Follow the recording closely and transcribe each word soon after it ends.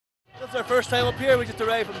It's our first time up here. We just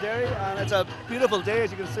arrived from Derry, and it's a beautiful day,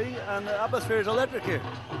 as you can see, and the atmosphere is electric here.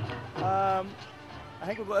 I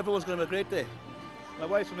think everyone's going to have a great day. My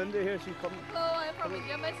wife's from India here. She's coming. Oh, I'm from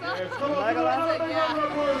India myself.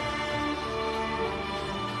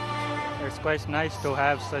 It's quite nice to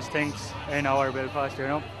have such things in our Belfast,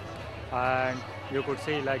 and you could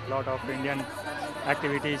see like lot of Indian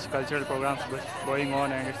activities, cultural programs going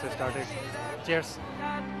on, and it's started. Cheers.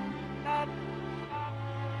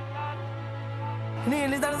 I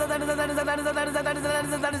think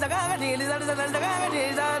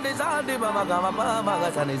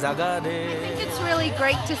it's really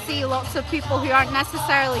great to see lots of people who aren't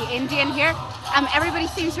necessarily Indian here. Everybody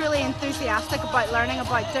seems really enthusiastic about learning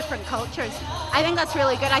about different cultures. I think that's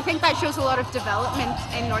really good. I think that shows a lot of development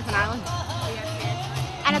in Northern Ireland.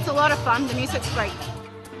 And it's a lot of fun. The music's great.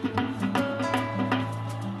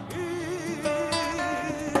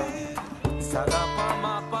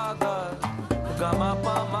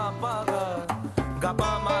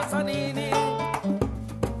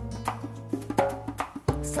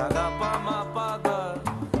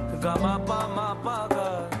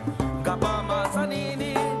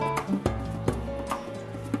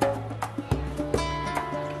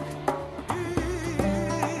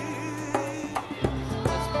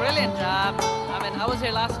 Brilliant. I was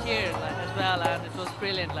here last year as well, and it was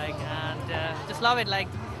brilliant. Just love it.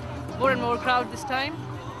 More and more crowd this time,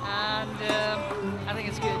 and I think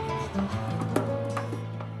it's good.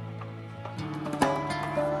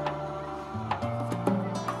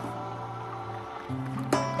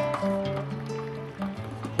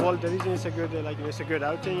 Well, the reason it's a good, it's a good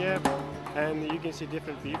outing, yeah, and you can see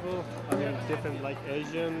different people. Different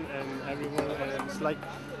Asian and everyone, and it's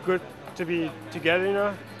good to be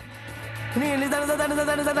together, You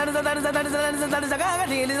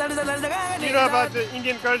know about the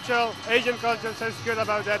Indian culture, Asian culture, so it's good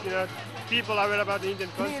about that, People are aware about the Indian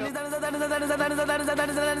culture.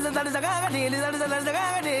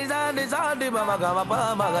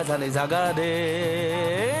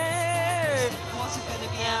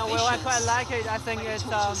 Yeah, well, I quite like it. I think it's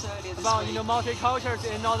about multicultures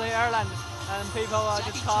in Northern Ireland, and people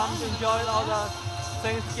just come to enjoy all the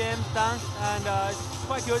things, games, dance, and it's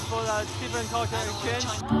quite good for the different culture exchange.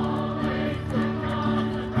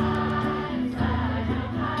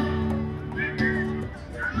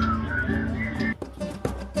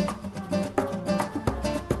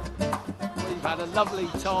 We've had a lovely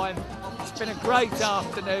time. It's been a great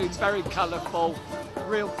afternoon, very colourful.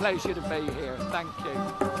 Real pleasure to be here. Thank you.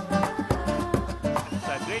 It's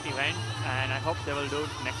a great event, and I hope they will do it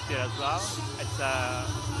next year as well. It's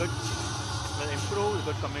good, will improve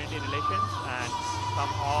the good community relations and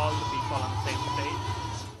come all the people on the same stage.